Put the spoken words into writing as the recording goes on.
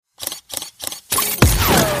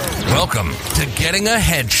Welcome to Getting a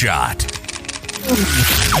Headshot,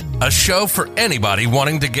 a show for anybody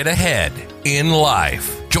wanting to get ahead in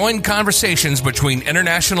life. Join conversations between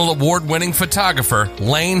international award-winning photographer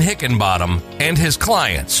Lane Hickenbottom and his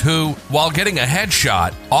clients who, while getting a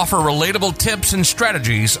headshot, offer relatable tips and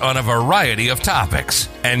strategies on a variety of topics.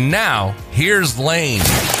 And now, here's Lane.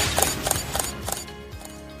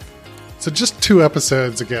 So just 2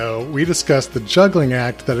 episodes ago, we discussed the juggling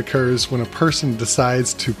act that occurs when a person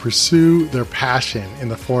decides to pursue their passion in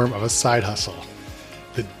the form of a side hustle.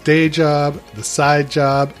 The day job, the side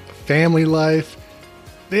job, family life,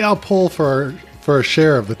 they all pull for a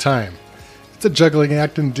share of the time. It's a juggling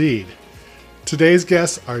act indeed. Today's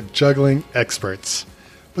guests are juggling experts,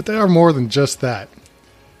 but they are more than just that.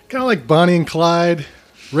 Kind of like Bonnie and Clyde,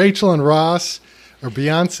 Rachel and Ross, or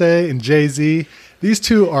Beyonce and Jay-Z. These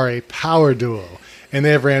two are a power duo, and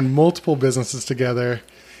they have ran multiple businesses together.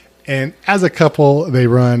 And as a couple, they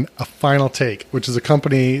run A Final Take, which is a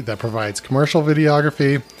company that provides commercial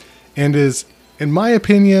videography and is, in my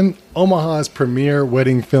opinion, Omaha's premier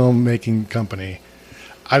wedding filmmaking company.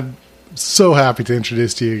 I'm so happy to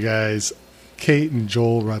introduce to you guys Kate and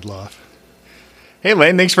Joel Rudloff. Hey,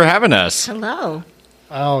 Lane, thanks for having us. Hello.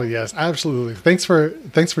 Oh, yes, absolutely. Thanks for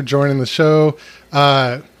joining the show.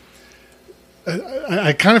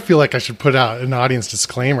 I kind of feel like I should put out an audience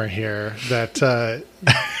disclaimer here that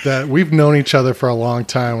that we've known each other for a long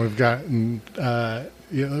time. We've gotten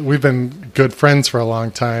we've been good friends for a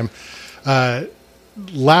long time.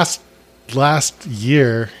 Last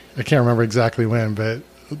year, I can't remember exactly when, but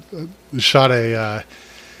shot a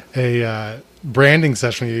branding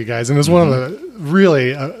session with you guys, and it was one of the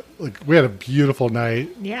really we had a beautiful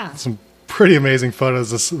night. Yeah. Some pretty amazing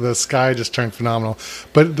photos. The sky just turned phenomenal.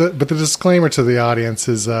 But the disclaimer to the audience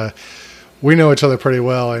is we know each other pretty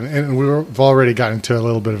well, and we've already gotten into a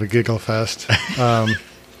little bit of a giggle fest. We're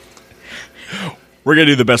going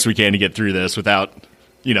to do the best we can to get through this without,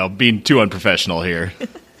 being too unprofessional here.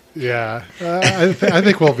 Yeah, I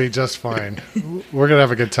think we'll be just fine. We're going to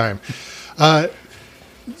have a good time.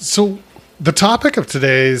 So the topic of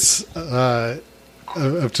today's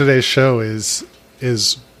show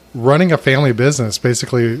is running a family business,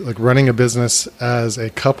 basically like running a business as a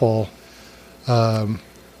couple. And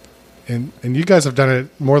you guys have done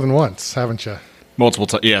it more than once, haven't you? Multiple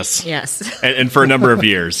times, yes. Yes. And for a number of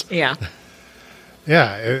years. Yeah.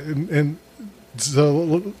 Yeah. And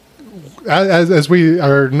so as we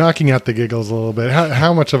are knocking out the giggles a little bit,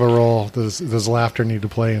 how much of a role does laughter need to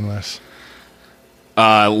play in this?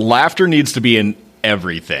 Laughter needs to be in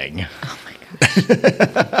everything.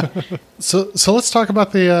 So let's talk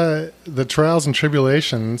about the trials and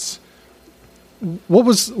tribulations. What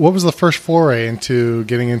was the first foray into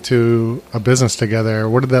getting into a business together?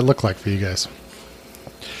 What did that look like for you guys?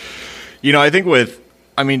 I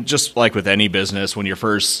think just like with any business, when you're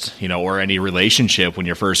first, or any relationship, when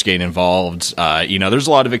you're first getting involved, there's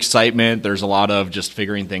a lot of excitement. There's a lot of just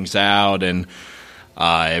figuring things out. And,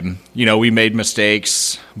 we made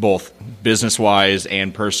mistakes both business-wise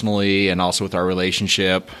and personally, and also with our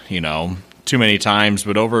relationship, too many times.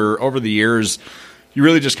 But over the years, you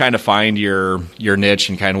really just kind of find your niche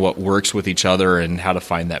and kind of what works with each other and how to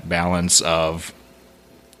find that balance of,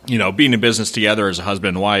 being in business together as a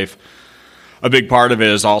husband and wife. A big part of it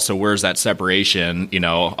is also where's that separation,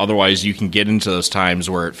 otherwise you can get into those times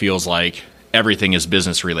where it feels like everything is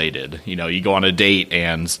business related. You go on a date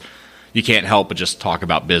and you can't help but just talk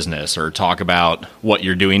about business or talk about what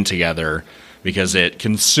you're doing together because it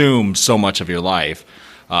consumes so much of your life.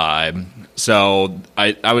 So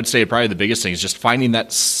I would say probably the biggest thing is just finding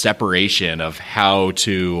that separation of how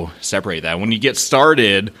to separate that. When you get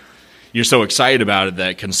started, you're so excited about it that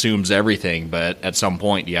it consumes everything, but at some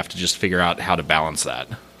point you have to just figure out how to balance that.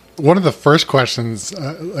 One of the first questions,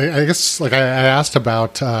 I guess, I asked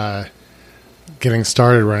about getting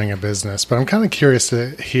started running a business, but I'm kind of curious to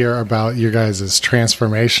hear about your guys'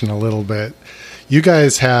 transformation a little bit. You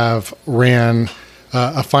guys have ran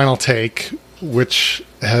A Final Take, which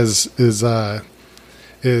is DJ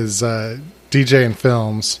and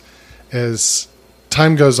films. As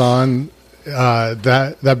time goes on,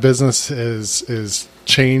 that business is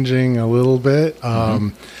changing a little bit.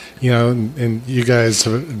 And you guys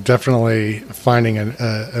are definitely finding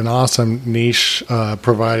an awesome niche,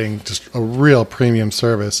 providing just a real premium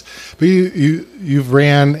service. But you've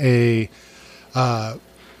ran an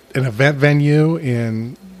event venue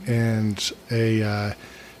and a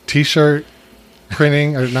t-shirt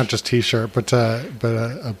printing, or not just t-shirt, but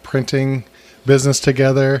a printing business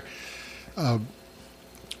together. One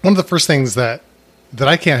of the first things that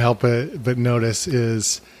I can't help but notice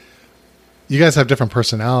is you guys have different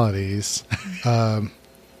personalities.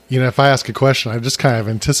 if I ask a question, I just kind of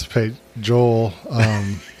anticipate Joel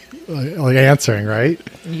like answering, right?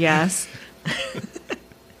 Yes.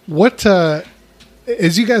 What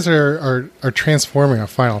as you guys are transforming a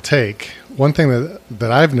Final Take, one thing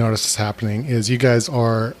that I've noticed is happening is you guys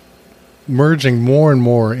are merging more and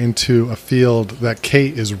more into a field that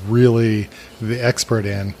Kate is really the expert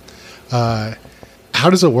in. How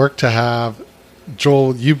does it work to have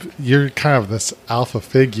Joel? You're kind of this alpha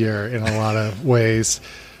figure in a lot of ways,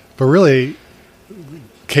 but really,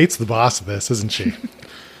 Kate's the boss of this, isn't she?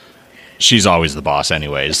 She's always the boss,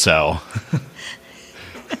 anyways. So,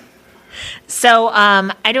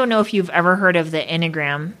 I don't know if you've ever heard of the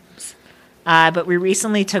Enneagrams, but we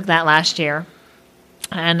recently took that last year.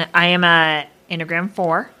 And I am a Enneagram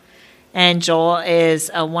 4, and Joel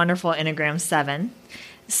is a wonderful Enneagram 7.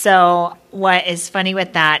 So what is funny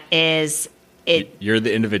with that is you're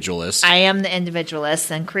the individualist. I am the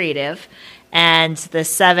individualist and creative, and the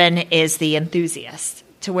 7 is the enthusiast,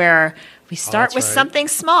 to where we start with something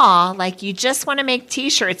small, like you just want to make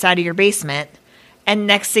T-shirts out of your basement, and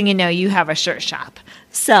next thing you know, you have a shirt shop.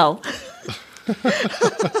 So,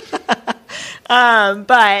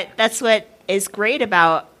 but that's what is great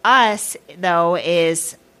about us, though,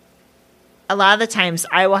 is a lot of the times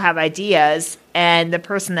I will have ideas, and the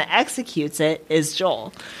person that executes it is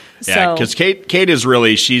Joel. Yeah, because Kate is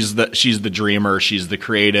really she's the dreamer, she's the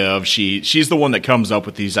creative, she's the one that comes up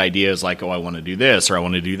with these ideas like, oh, I want to do this, or I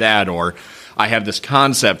want to do that, or I have this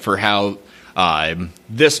concept for how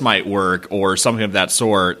this might work, or something of that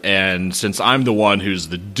sort. And since I'm the one who's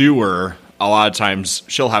the doer, a lot of times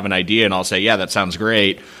she'll have an idea, and I'll say, yeah, that sounds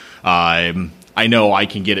great. I know I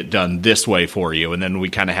can get it done this way for you. And then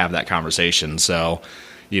we kind of have that conversation. So,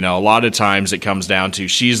 a lot of times it comes down to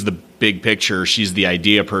she's the big picture. She's the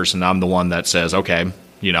idea person. I'm the one that says, okay,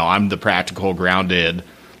 I'm the practical, grounded.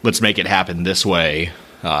 Let's make it happen this way.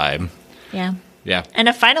 Yeah. Yeah. And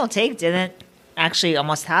a Final Take didn't actually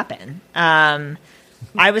almost happen. I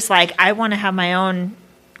was like, I want to have my own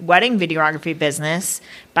wedding videography business,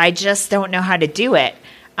 but I just don't know how to do it.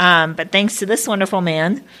 But thanks to this wonderful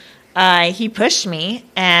man, he pushed me,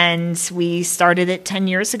 and we started it 10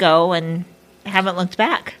 years ago and haven't looked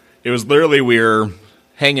back. It was literally, we were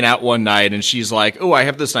hanging out one night, and she's like, oh, I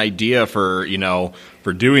have this idea for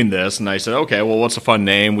doing this. And I said, okay, well, what's a fun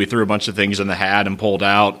name? We threw a bunch of things in the hat and pulled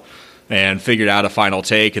out and figured out a Final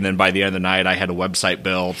Take. And then by the end of the night, I had a website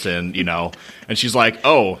built, and, and she's like,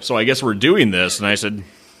 oh, so I guess we're doing this. And I said,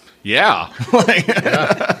 yeah.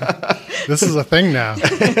 Yeah. This is a thing now.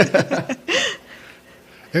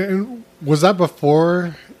 And was that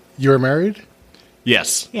before you were married?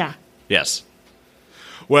 Yes. Yeah. Yes.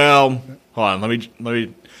 Well, hold on. Let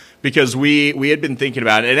me, because we had been thinking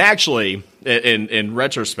about it, and actually, in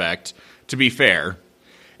retrospect, to be fair,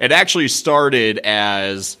 it actually started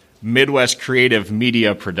as Midwest Creative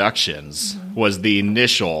Media Productions was the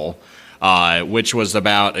initial, which was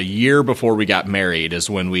about a year before we got married is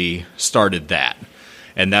when we started that.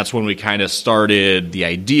 And that's when we kind of started the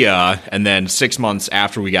idea. And then 6 months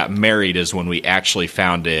after we got married is when we actually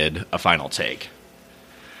founded a Final Take.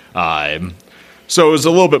 So it was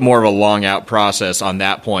a little bit more of a long out process on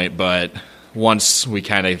that point. But once we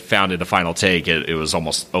kind of founded a Final Take, it was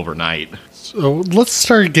almost overnight. So let's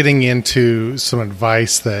start getting into some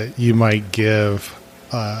advice that you might give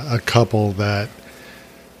a couple that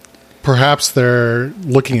perhaps they're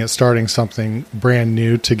looking at starting something brand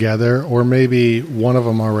new together, or maybe one of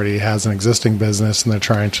them already has an existing business and they're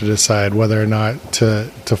trying to decide whether or not to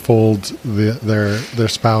fold their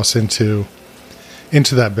spouse into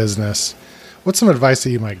that business. What's some advice that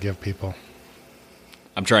you might give people?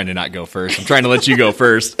 I'm trying to not go first. I'm trying to let you go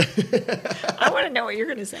first. I want to know what you're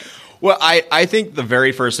going to say. Well, I think the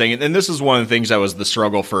very first thing, and this is one of the things that was the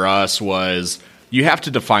struggle for us, was you have to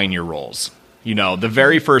define your roles. The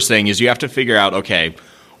very first thing is you have to figure out, okay,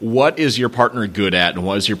 what is your partner good at and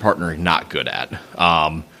what is your partner not good at?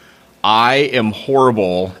 I am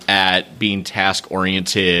horrible at being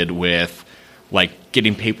task-oriented with, like,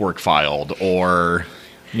 getting paperwork filed or,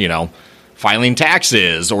 filing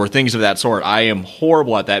taxes or things of that sort. I am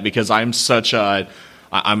horrible at that because I'm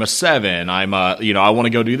I'm a 7. I want to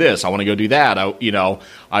go do this. I want to go do that.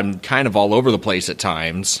 I'm kind of all over the place at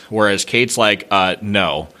times. Whereas Kate's like,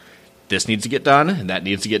 no. This needs to get done, and that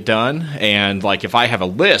needs to get done. And, like, if I have a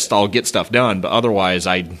list, I'll get stuff done. But otherwise,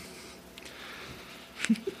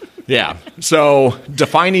 yeah. So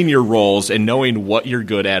defining your roles and knowing what you're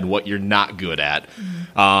good at and what you're not good at.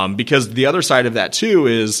 Because the other side of that, too,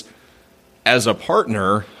 is as a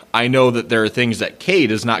partner, I know that there are things that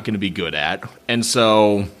Kate is not going to be good at. And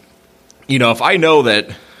so, if I know that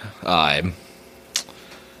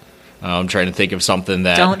I'm trying to think of something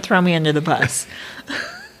that... Don't throw me under the bus.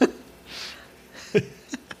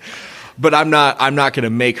 But I'm not going to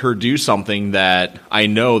make her do something that I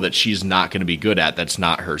know that she's not going to be good at. That's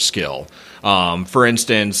not her skill. For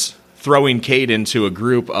instance, throwing Kate into a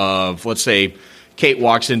group of, let's say, Kate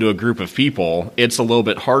walks into a group of people, it's a little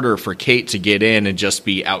bit harder for Kate to get in and just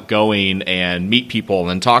be outgoing and meet people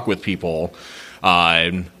and talk with people.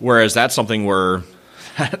 Whereas that's something where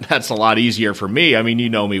that's a lot easier for me. I mean, you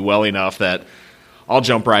know me well enough that I'll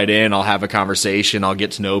jump right in, I'll have a conversation, I'll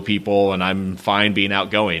get to know people, and I'm fine being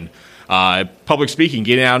outgoing. Public speaking,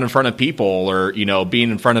 getting out in front of people or,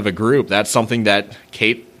 being in front of a group, that's something that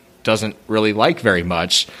Kate doesn't really like very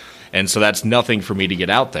much. And so that's nothing for me to get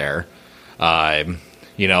out there. A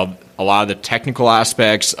lot of the technical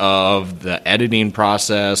aspects of the editing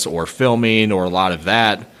process or filming or a lot of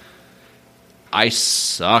that, I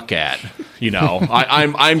suck at.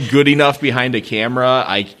 I'm good enough behind a camera,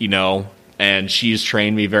 and she's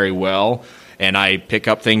trained me very well. And I pick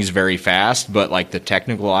up things very fast, but like the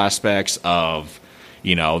technical aspects of,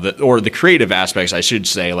 the creative aspects, I should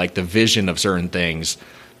say, like the vision of certain things,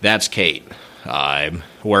 that's Kate.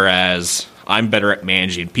 Whereas I'm better at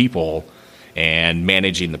managing people and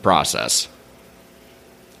managing the process.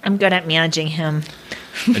 I'm good at managing him.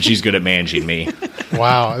 And she's good at managing me.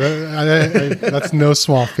 Wow. That's no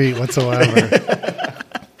small feat whatsoever.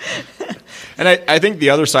 And I think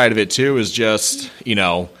the other side of it, too, is just,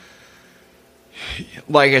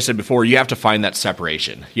 like I said before, you have to find that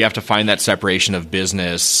separation. You have to find that separation of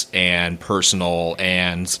business and personal.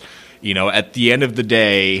 And, at the end of the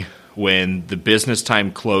day, when the business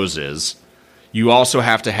time closes, you also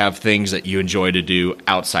have to have things that you enjoy to do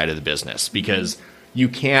outside of the business, because you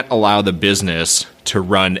can't allow the business to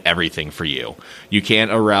run everything for you. You can't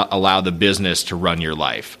allow the business to run your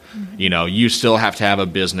life. Mm-hmm. You still have to have a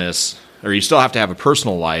business, or you still have to have a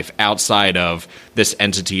personal life outside of this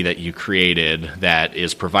entity that you created that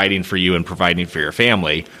is providing for you and providing for your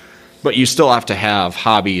family. But you still have to have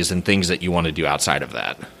hobbies and things that you want to do outside of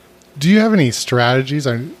that. Do you have any strategies?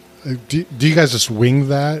 Do you guys just wing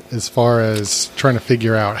that as far as trying to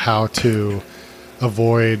figure out how to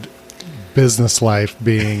avoid business life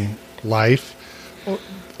being life?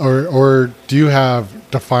 Or do you have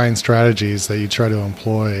defined strategies that you try to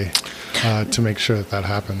employ to make sure that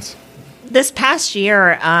happens? This past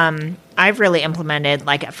year, I've really implemented,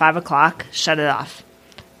 like at 5 o'clock, shut it off.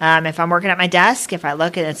 If I'm working at my desk, if I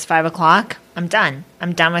look and it's 5 o'clock, I'm done.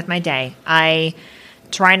 I'm done with my day. I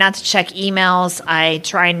try not to check emails. I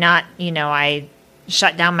try not, I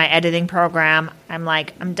shut down my editing program. I'm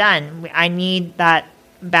like, I'm done. I need that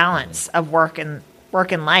balance of work and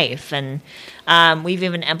life. And we've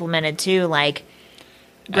even implemented too, like,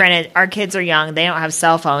 granted, our kids are young. They don't have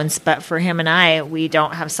cell phones. But for him and I, we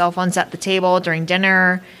don't have cell phones at the table during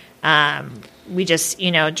dinner. We just,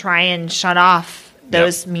 try and shut off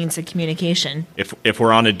those means of communication. If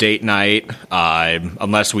we're on a date night,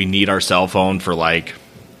 unless we need our cell phone for, like,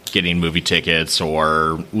 getting movie tickets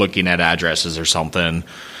or looking at addresses or something,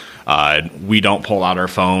 we don't pull out our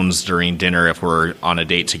phones during dinner if we're on a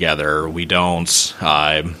date together. We don't,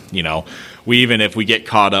 if we get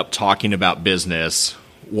caught up talking about business,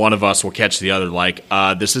 one of us will catch the other like,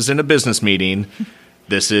 this isn't a business meeting.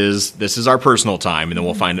 This is our personal time. And then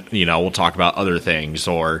we'll talk about other things,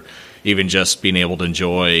 or even just being able to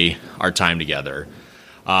enjoy our time together.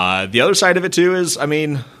 The other side of it too is,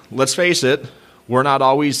 let's face it, we're not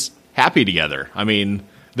always happy together.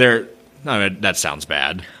 That sounds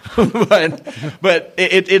bad, but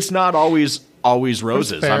it's not always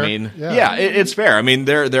roses. It's fair.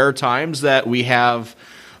 There are times that we have,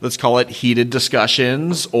 let's call it, heated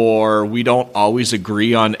discussions, or we don't always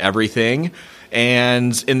agree on everything.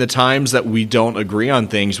 And in the times that we don't agree on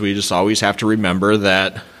things, we just always have to remember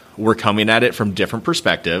that we're coming at it from different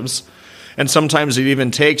perspectives. And sometimes it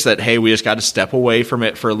even takes that, hey, we just got to step away from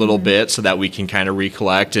it for a little bit so that we can kind of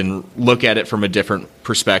recollect and look at it from a different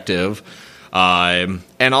perspective. And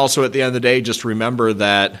also at the end of the day, just remember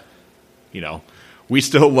that, we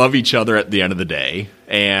still love each other at the end of the day.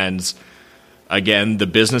 And again, the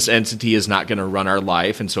business entity is not going to run our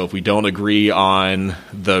life. And so if we don't agree on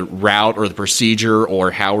the route or the procedure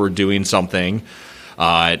or how we're doing something,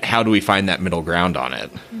 how do we find that middle ground on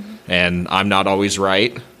it? Mm-hmm. And I'm not always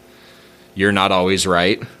right. You're not always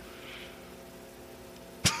right.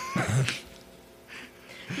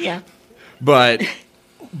 Yeah. But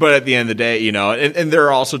at the end of the day, and there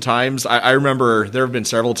are also times, I remember there have been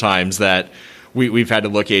several times that we've had to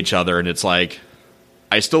look at each other and it's like,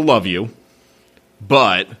 I still love you,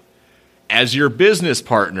 but as your business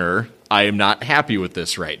partner, I am not happy with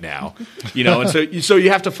this right now, and so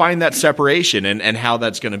you have to find that separation and how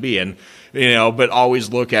that's going to be. And, but always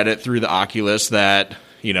look at it through the oculus that,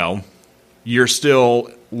 you're still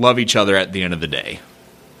love each other at the end of the day.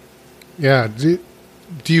 Yeah. Do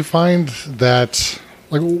you find that,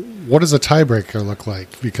 like, what does a tiebreaker look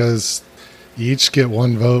like? Because you each get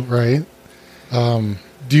one vote, right?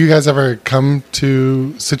 Do you guys ever come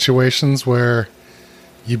to situations where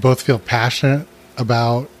you both feel passionate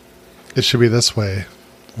about it should be this way,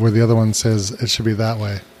 where the other one says it should be that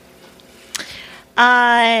way?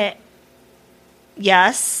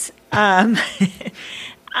 Yes.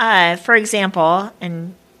 For example,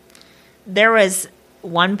 and there was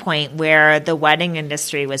one point where the wedding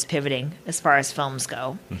industry was pivoting as far as films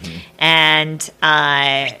go. Mm-hmm. And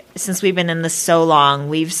since we've been in this so long,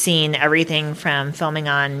 we've seen everything from filming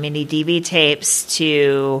on mini DV tapes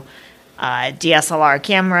to DSLR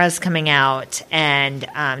cameras coming out and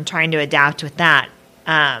trying to adapt with that.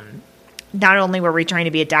 Not only were we trying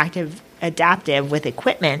to be adaptive with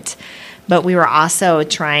equipment, but we were also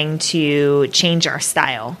trying to change our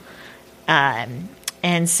style.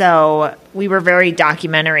 And so we were very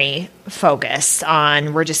documentary focused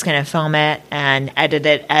on we're just going to film it and edit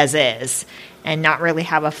it as is and not really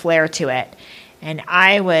have a flair to it. And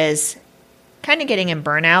I was kind of getting in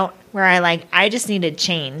burnout where I just needed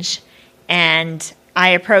change. And I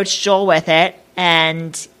approached Joel with it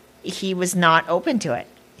and he was not open to it.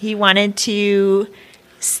 He wanted to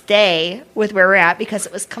stay with where we're at because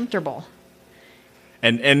it was comfortable.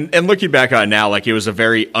 And looking back on it now, it was a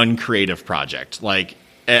very uncreative project.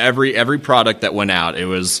 Every product that went out, it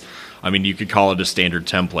was, you could call it a standard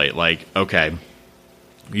template. Okay,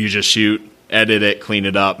 you just shoot, edit it, clean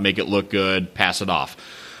it up, make it look good, pass it off.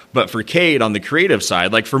 But for Kate on the creative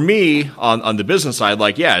side, for me on the business side,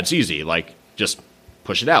 yeah, it's easy. Just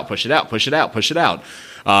push it out, push it out, push it out, push it out.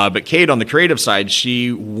 But Kate on the creative side,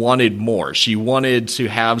 she wanted more. She wanted to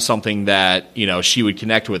have something that, she would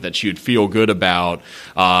connect with, that she would feel good about.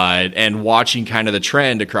 And watching kind of the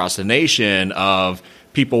trend across the nation of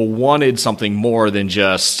people wanted something more than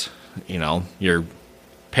just, your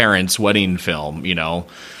parents' wedding film,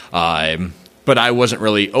 But I wasn't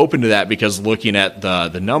really open to that because looking at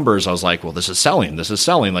the numbers, I was like, well, this is selling. This is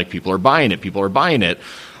selling. People are buying it. People are buying it.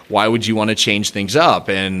 Why would you want to change things up?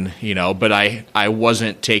 And, but I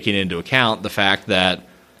wasn't taking into account the fact that,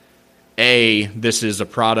 this is a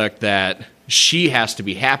product that she has to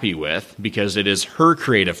be happy with because it is her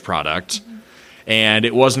creative product. Mm-hmm. And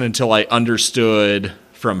it wasn't until I understood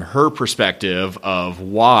from her perspective of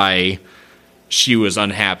why she was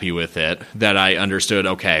unhappy with it that I understood,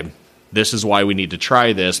 okay, this is why we need to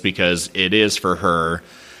try this because it is for her.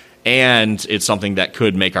 And it's something that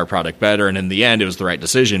could make our product better. And in the end, it was the right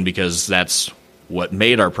decision because that's what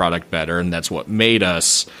made our product better. And that's what made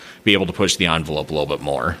us be able to push the envelope a little bit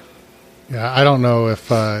more. Yeah, I don't know if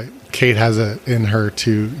Kate has it in her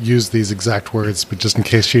to use these exact words, but just in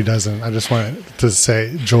case she doesn't, I just wanted to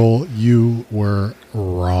say, Joel, you were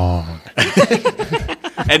wrong.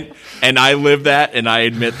 And I live that, and I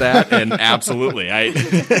admit that, and absolutely,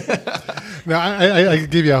 Now, I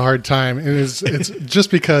give you a hard time. It's just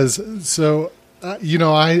because. So,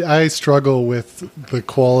 I struggle with the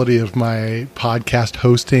quality of my podcast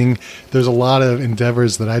hosting. There's a lot of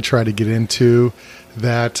endeavors that I try to get into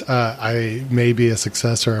that I may be a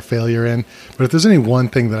success or a failure in. But if there's any one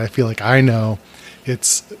thing that I feel like I know,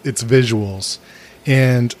 it's visuals,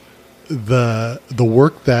 and the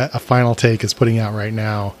work that A Final Take is putting out right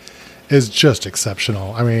now is just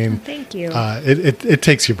exceptional. Thank you. It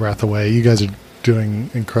takes your breath away. You guys are doing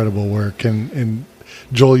incredible work. And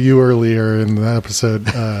Joel, you earlier in the episode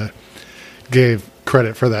gave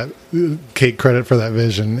credit for that, Kate credit for that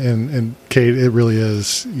vision. And Kate, it really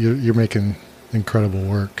is. You're making incredible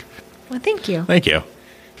work. Well, thank you. Thank you.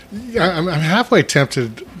 I'm halfway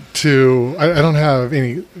tempted to. I don't have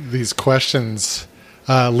any of these questions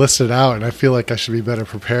listed out, and I feel like I should be better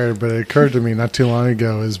prepared. But it occurred to me not too long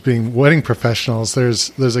ago, as being wedding professionals,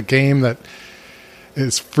 there's a game that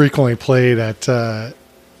is frequently played at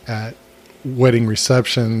wedding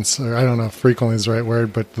receptions, or I don't know if frequently is the right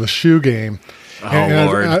word, but the shoe game.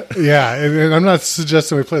 Lord. And I'm not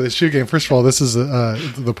suggesting we play the shoe game. First of all, this is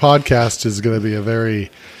the podcast is going to be a very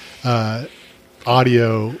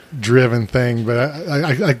audio-driven thing, but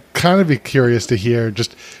I kind of be curious to hear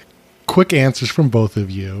just quick answers from both of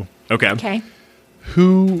you. Okay.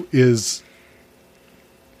 Who is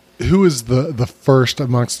the first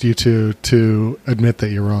amongst you two to admit that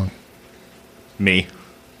you're wrong? Me.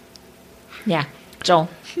 Yeah, Joel.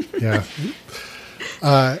 Yeah.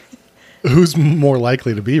 Who's more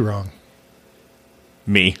likely to be wrong?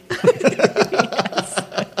 Me.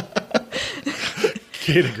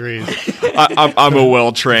 Kate agrees. I'm a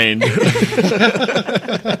well trained.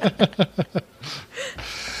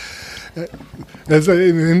 As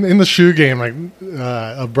in the shoe game, like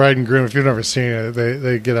a bride and groom, if you've never seen it,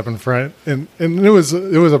 they get up in front, and it was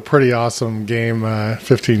a pretty awesome game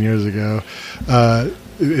 15 years ago.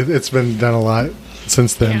 It's been done a lot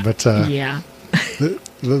since then, but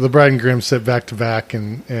the bride and groom sit back to back,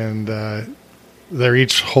 and they're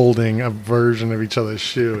each holding a version of each other's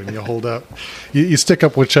shoe, and you hold up, you stick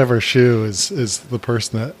up whichever shoe is the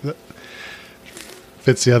person that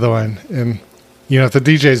fits the other one, and if the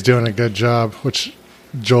DJ is doing a good job, which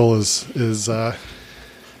Joel is a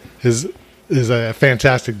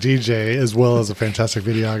fantastic DJ as well as a fantastic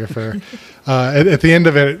videographer. At the end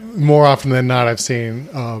of it, more often than not, I've seen,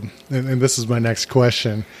 and this is my next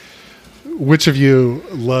question: which of you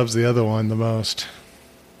loves the other one the most?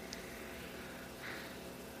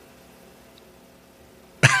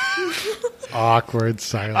 Awkward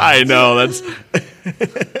silence. I know that's.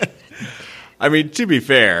 I mean, to be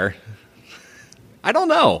fair, I don't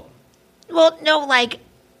know. Well, no, like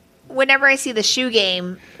whenever I see the shoe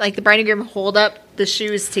game, like the bride and groom hold up the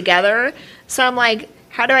shoes together. So I'm like,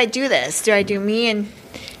 how do I do this? Do I do me and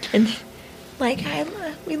like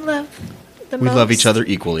we love the We most. love each other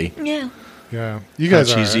equally. Yeah. Yeah, you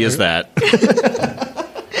guys How cheesy is that?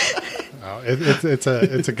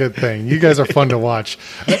 It's a good thing. You guys are fun to watch.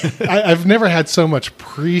 I've never had so much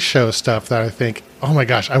pre-show stuff that I think, oh my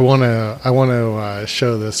gosh, I want to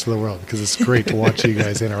show this to the world because it's great to watch you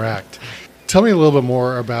guys interact. Tell me a little bit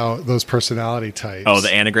more about those personality types. Oh,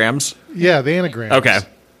 the anagrams? Yeah, the anagrams. Okay.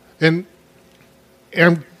 And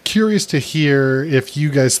I'm curious to hear if you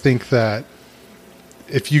guys think that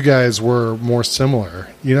if you guys were more similar,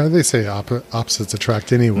 they say opposites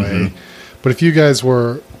attract anyway, but if you guys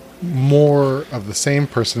were more of the same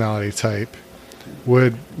personality type,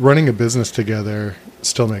 would running a business together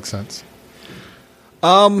still make sense?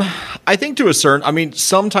 I think to a certain,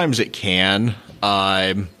 sometimes it can.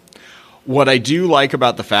 What I do like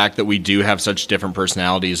about the fact that we do have such different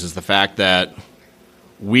personalities is the fact that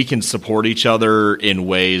we can support each other in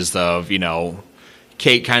ways of,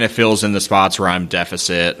 Kate kind of fills in the spots where I'm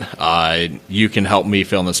deficit. You can help me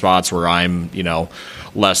fill in the spots where I'm,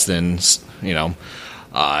 less than,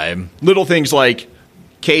 little things like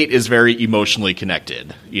Kate is very emotionally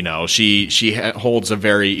connected. She holds a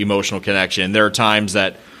very emotional connection. There are times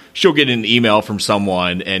that she'll get an email from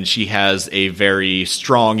someone and she has a very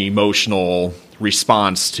strong emotional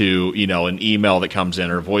response to, an email that comes in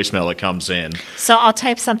or a voicemail that comes in. So I'll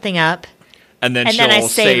type something up. And then I she'll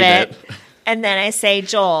save it. And then I say,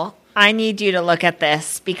 Joel, I need you to look at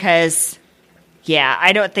this because,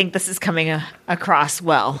 I don't think this is coming across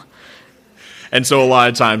well. And so a lot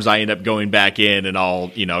of times I end up going back in and I'll,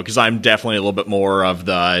 because I'm definitely a little bit more of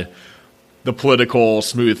the political,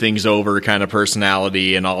 smooth things over kind of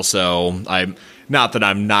personality. And also I'm not that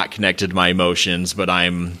I'm not connected to my emotions, but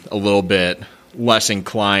I'm a little bit less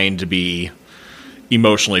inclined to be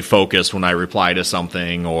emotionally focused when I reply to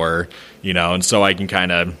something or, and so I can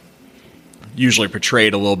kind of usually portray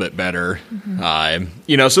it a little bit better.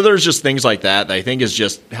 So there's just things like that I think is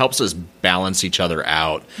just helps us balance each other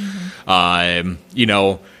out. That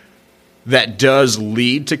does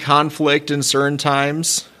lead to conflict in certain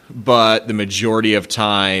times, but the majority of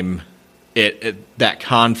time that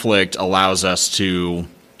conflict allows us to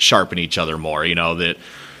sharpen each other more. That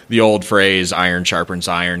the old phrase iron sharpens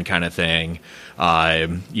iron kind of thing.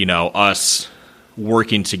 Us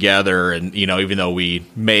working together and, even though we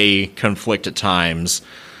may conflict at times,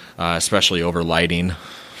 especially over lighting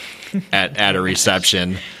at a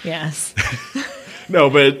reception. Yes. No,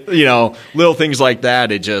 but, little things like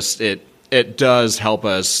that, it does help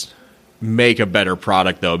us make a better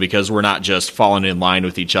product though, because we're not just falling in line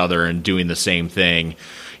with each other and doing the same thing.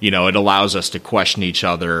 It allows us to question each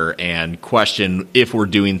other and question if we're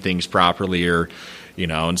doing things properly or,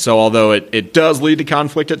 and so although it does lead to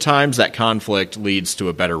conflict at times, that conflict leads to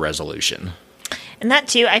a better resolution. And that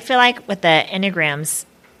too, I feel like with the Enneagrams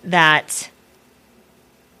that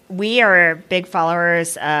we are big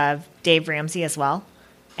followers of Dave Ramsey as well.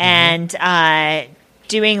 And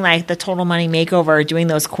doing like the Total Money Makeover, doing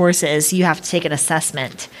those courses, you have to take an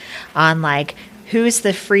assessment on like who's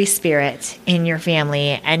the free spirit in your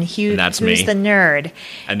family and who's me. the nerd.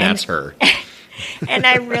 And that's her. And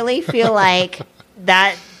I really feel like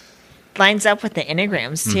that lines up with the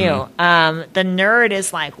Enneagrams too. The nerd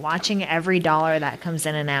is like watching every dollar that comes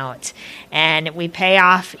in and out, and we pay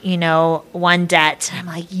off, one debt. I'm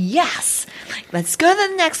like, yes, let's go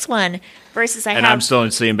to the next one. Versus I'm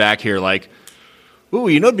still sitting back here like, ooh,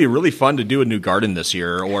 it'd be really fun to do a new garden this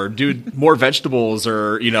year, or do more vegetables,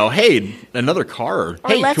 or, hey, another car. Or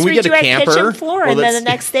Hey, let's can we get a redo camper? our kitchen floor, Well, and then let's- the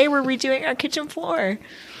next day we're redoing our kitchen floor.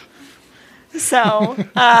 So,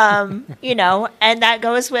 and that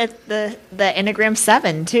goes with the Enneagram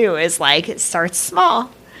 7 too, is like it starts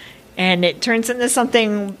small and it turns into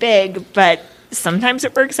something big, but sometimes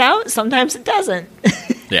it works out, sometimes it doesn't.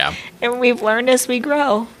 Yeah. And we've learned as we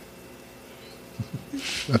grow.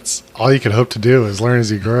 That's all you can hope to do is learn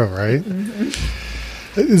as you grow, right?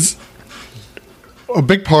 Is a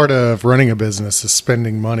big part of running a business is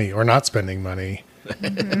spending money or not spending money.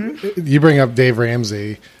 You bring up Dave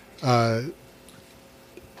Ramsey.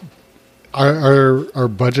 Our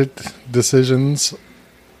budget decisions,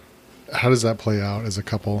 how does that play out as a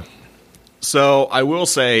couple? So I will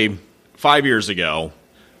say 5 years ago,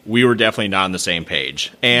 we were definitely not on the same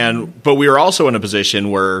page. But we were also in a position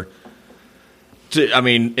where,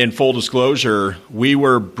 in full disclosure, we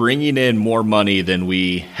were bringing in more money than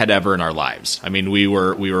we had ever in our lives. I mean, we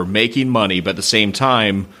were making money, but at the same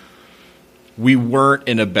time, we weren't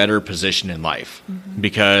in a better position in life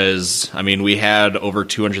because, we had over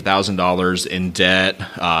 $200,000 in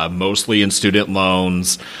debt, mostly in student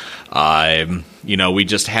loans. We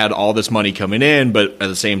just had all this money coming in, but at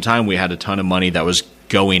the same time, we had a ton of money that was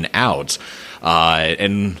going out.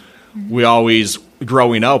 And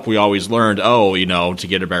growing up, we always learned, to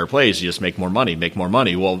get a better place, you just make more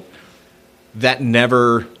money. Well, that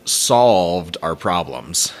never solved our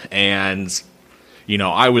problems. And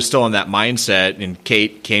I was still in that mindset, and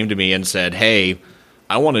Kate came to me and said, hey,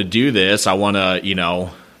 I want to do this. I want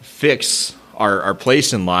to, fix our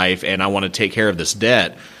place in life, and I want to take care of this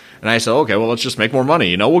debt. And I said, okay, well, let's just make more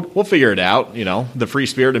money. We'll figure it out. The free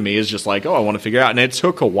spirit of me is just like, I want to figure it out. And it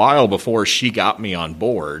took a while before she got me on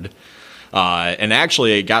board. And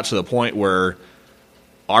actually, it got to the point where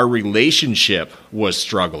our relationship was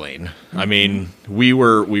struggling. We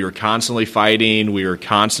were constantly fighting. We were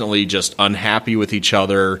constantly just unhappy with each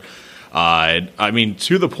other.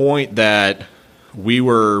 To the point that we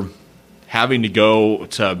were having to go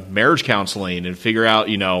to marriage counseling and figure out,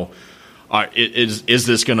 is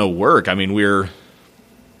this going to work? We're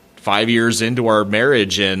 5 years into our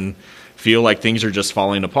marriage and feel like things are just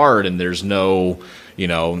falling apart, and there's no,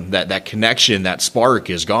 that connection, that spark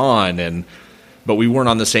is gone. But we weren't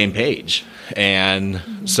on the same page. And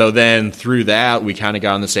so then through that, we kind of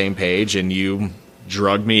got on the same page, and you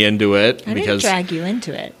drugged me into it. I didn't drag you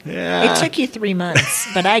into it. Yeah. It took you 3 months,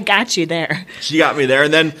 but I got you there. She got me there.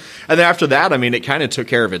 And then after that, it kind of took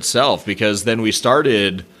care of itself, because then we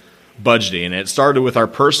started budgeting. And it started with our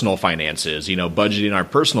personal finances, budgeting our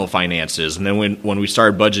personal finances. And then when we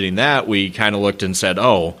started budgeting that, we kind of looked and said,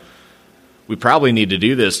 we probably need to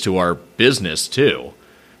do this to our business too.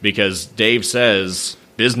 Because Dave says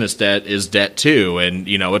business debt is debt too. And,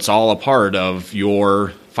 it's all a part of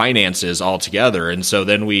your finances altogether. And so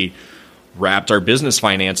then we wrapped our business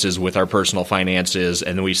finances with our personal finances,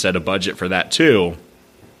 and then we set a budget for that too.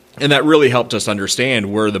 And that really helped us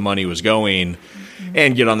understand where the money was going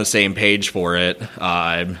and get on the same page for it.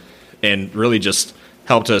 And really just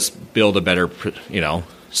helped us build a better,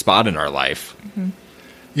 spot in our life. Mm-hmm.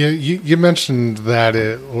 Yeah, you mentioned that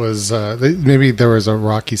it was maybe there was a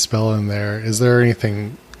rocky spell in there. Is there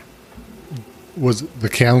anything? Was the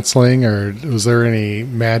counseling, or was there any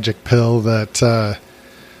magic pill that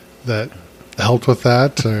helped with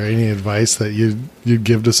that, or any advice that you'd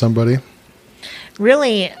give to somebody?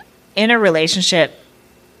 Really, in a relationship,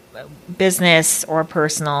 business or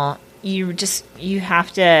personal, you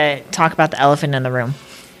have to talk about the elephant in the room.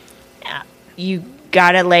 You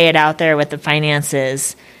got to lay it out there with the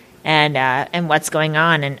finances and what's going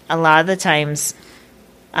on. And a lot of the times,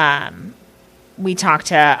 we talk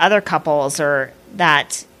to other couples or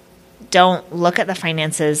that don't look at the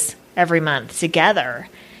finances every month together.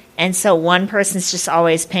 And so one person's just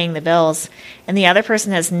always paying the bills and the other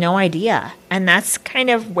person has no idea. And that's kind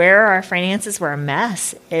of where our finances were a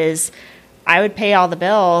mess. Is I would pay all the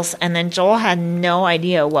bills, and then Joel had no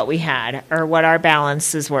idea what we had or what our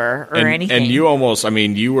balances were or anything. And you almost,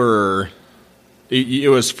 it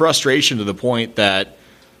was frustration to the point that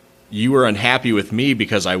you were unhappy with me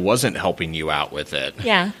because I wasn't helping you out with it.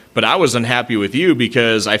 Yeah. But I was unhappy with you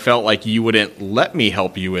because I felt like you wouldn't let me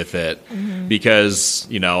help you with it. Mm-hmm. Because,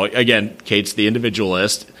 again, Kate's the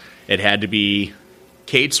individualist. It had to be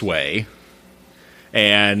Kate's way.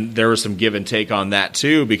 And there was some give and take on that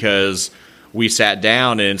too, because we sat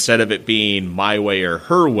down, and instead of it being my way or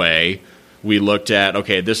her way, we looked at,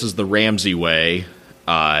 okay, this is the Ramsey way.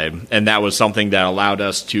 And that was something that allowed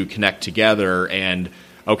us to connect together and,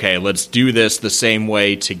 okay, let's do this the same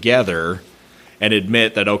way together. and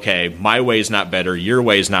admit that, okay, my way's not better, your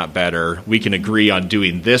way's not better. We can agree on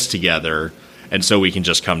doing this together, and so we can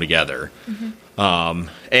just come together.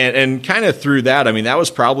 And kind of through that, I mean, that was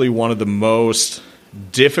probably one of the most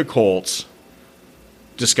difficult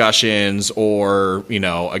discussions or,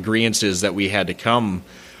 agreeances that we had to come.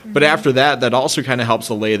 But after that, that also kind of helps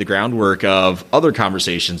to lay the groundwork of other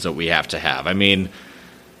conversations that we have to have. I mean,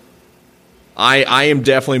 I am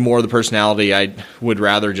definitely more the personality. I would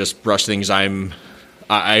rather just brush things. I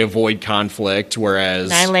avoid conflict,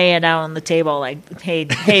 whereas I lay it out on the table like, hey,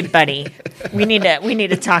 buddy, we need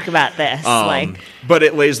to talk about this. But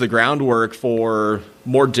it lays the groundwork for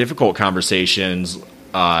more difficult conversations.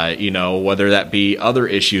 Whether that be other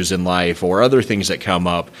issues in life or other things that come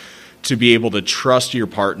up, to be able to trust your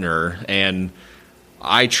partner. And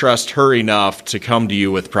I trust her enough to come to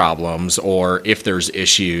you with problems or if there's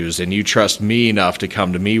issues, and you trust me enough to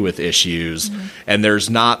come to me with issues. And there's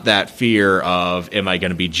not that fear of, am I going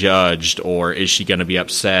to be judged, or is she going to be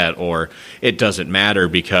upset, or it doesn't matter,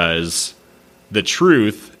 because the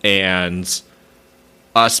truth and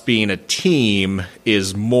us being a team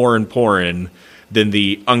is more important than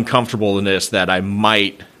the uncomfortableness that I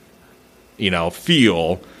might,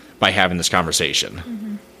 feel by having this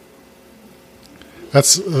conversation.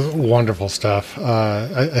 That's wonderful stuff.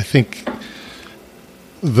 I think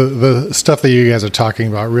the stuff that you guys are talking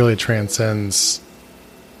about really transcends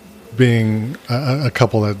being a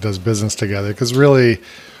couple that does business together. Because really,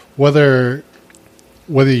 whether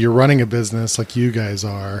you're running a business like you guys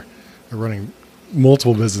are, or running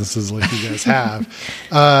multiple businesses like you guys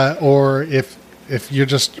have, or if you're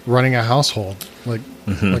just running a household like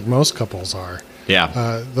most couples are,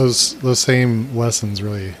 those same lessons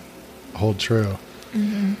really hold true.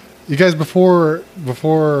 You guys, before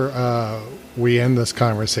we end this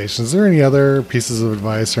conversation, is there any other pieces of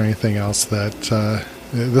advice or anything else that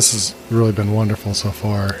this has really been wonderful so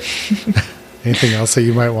far? Anything else that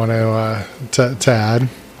you might want to add?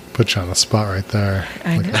 Put you on the spot right there.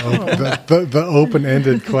 I know. The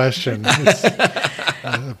open-ended question.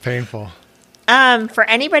 It's painful. For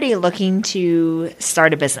anybody looking to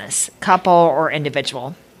start a business, couple or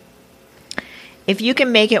individual, if you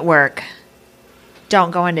can make it work,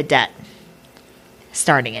 don't go into debt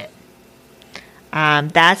starting it.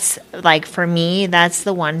 That's for me, that's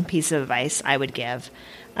the one piece of advice I would give.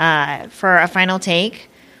 For a final take,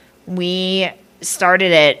 we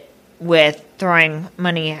started it with throwing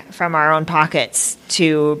money from our own pockets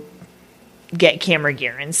to get camera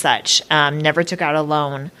gear and such. Never took out a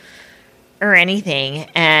loan or anything,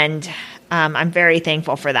 and I'm very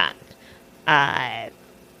thankful for that.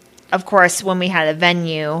 Of course, when we had a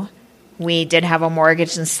venue, we did have a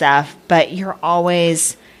mortgage and stuff, but you're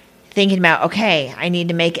always thinking about, okay, I need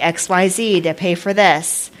to make XYZ to pay for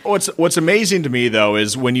this. What's amazing to me, though,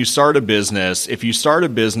 is when you start a business, if you start a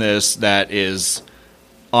business that is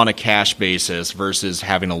on a cash basis versus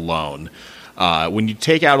having a loan, when you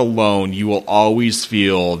take out a loan, you will always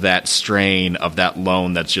feel that strain of that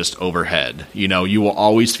loan that's just overhead. You will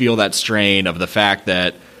always feel that strain of the fact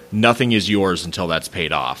that nothing is yours until that's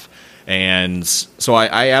paid off. And so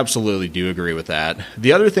I absolutely do agree with that.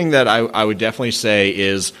 The other thing that I would definitely say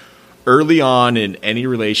is early on in any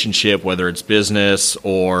relationship, whether it's business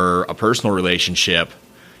or a personal relationship,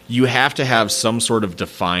 you have to have some sort of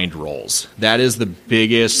defined roles. That is the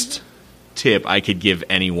biggest tip I could give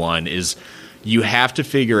anyone, is you have to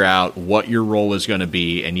figure out what your role is going to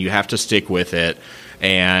be, and you have to stick with it.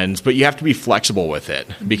 But you have to be flexible with it,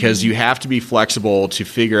 because you have to be flexible to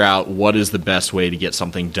figure out what is the best way to get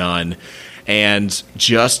something done, and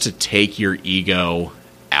just to take your ego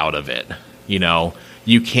out of it.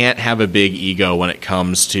 You can't have a big ego when it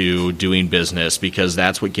comes to doing business, because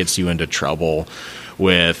that's what gets you into trouble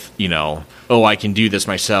with, oh, I can do this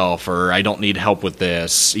myself, or I don't need help with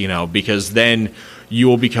this, because then you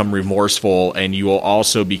will become remorseful, and you will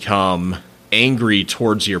also become angry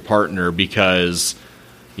towards your partner because,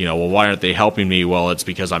 well, why aren't they helping me? Well, it's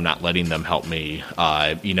because I'm not letting them help me.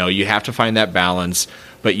 You have to find that balance,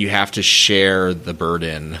 but you have to share the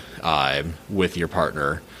burden with your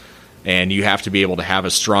partner. And you have to be able to have a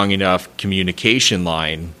strong enough communication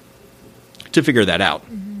line to figure that out.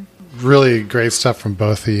 Really great stuff from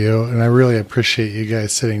both of you, and I really appreciate you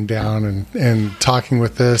guys sitting down and talking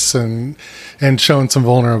with this and showing some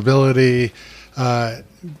vulnerability.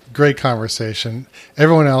 Great conversation.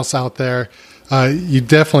 Everyone else out there, you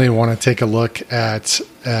definitely want to take a look at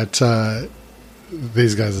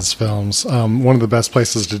these guys' films. One of the best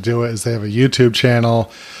places to do it is they have a YouTube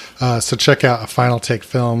channel. So check out A Final Take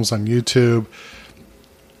Films on YouTube.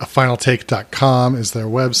 afinaltake.com is their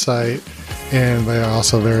website, and they are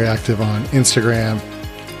also very active on Instagram.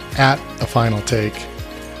 at A Final Take.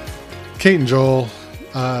 Kate and Joel,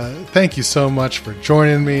 thank you so much for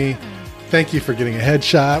joining me. Thank you for getting a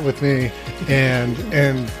headshot with me, and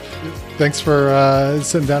thanks for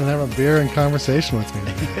sitting down and having a beer and conversation with me.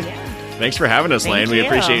 Thanks for having us, Lane. We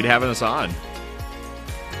appreciate having us on.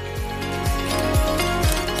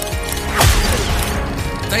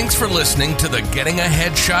 Thanks for listening to the Getting a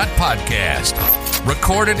Headshot podcast,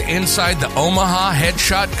 recorded inside the Omaha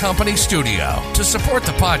Headshot Company studio. To support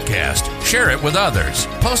the podcast, share it with others,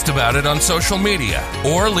 post about it on social media,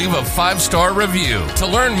 or leave a 5-star review. To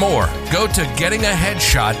learn more, go to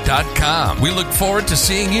gettingaheadshot.com. We look forward to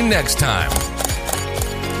seeing you next time.